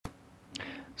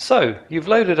So, you've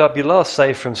loaded up your last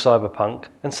save from Cyberpunk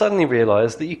and suddenly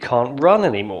realised that you can't run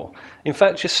anymore. In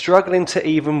fact, you're struggling to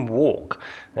even walk.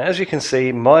 Now, as you can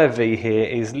see, my V here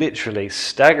is literally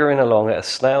staggering along at a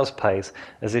snail's pace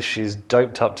as if she's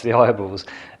doped up to the eyeballs.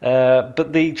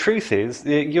 But the truth is,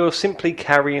 you're simply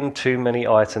carrying too many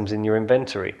items in your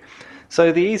inventory.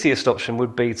 So the easiest option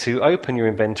would be to open your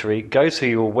inventory, go to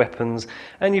your weapons,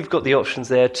 and you've got the options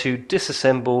there to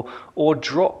disassemble or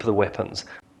drop the weapons.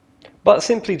 But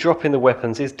simply dropping the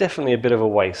weapons is definitely a bit of a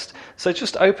waste. So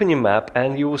just open your map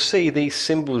and you will see these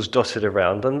symbols dotted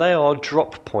around, and they are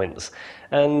drop points.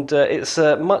 And it's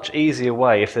a much easier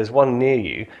way, if there's one near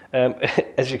you,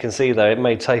 as you can see though, it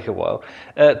may take a while,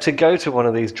 to go to one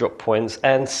of these drop points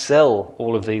and sell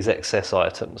all of these excess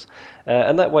items.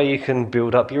 And that way you can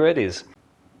build up your eddies.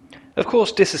 Of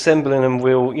course, disassembling them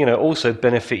will, also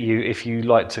benefit you if you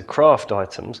like to craft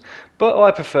items, but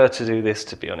I prefer to do this,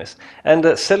 to be honest.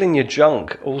 And selling your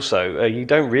junk also, you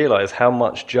don't realise how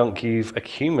much junk you've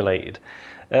accumulated.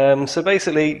 So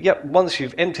basically, once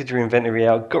you've emptied your inventory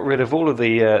out, got rid of all of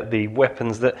the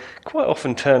weapons that quite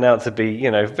often turn out to be,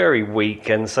 very weak,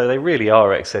 and so they really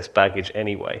are excess baggage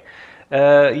anyway,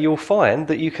 you'll find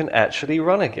that you can actually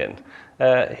run again.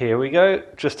 Here we go,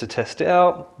 just to test it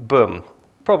out. Boom.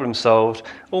 Problem solved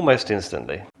almost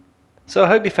instantly. So I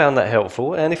hope you found that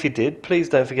helpful, and if you did, please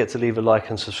don't forget to leave a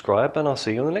like and subscribe, and I'll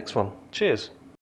see you on the next one. Cheers.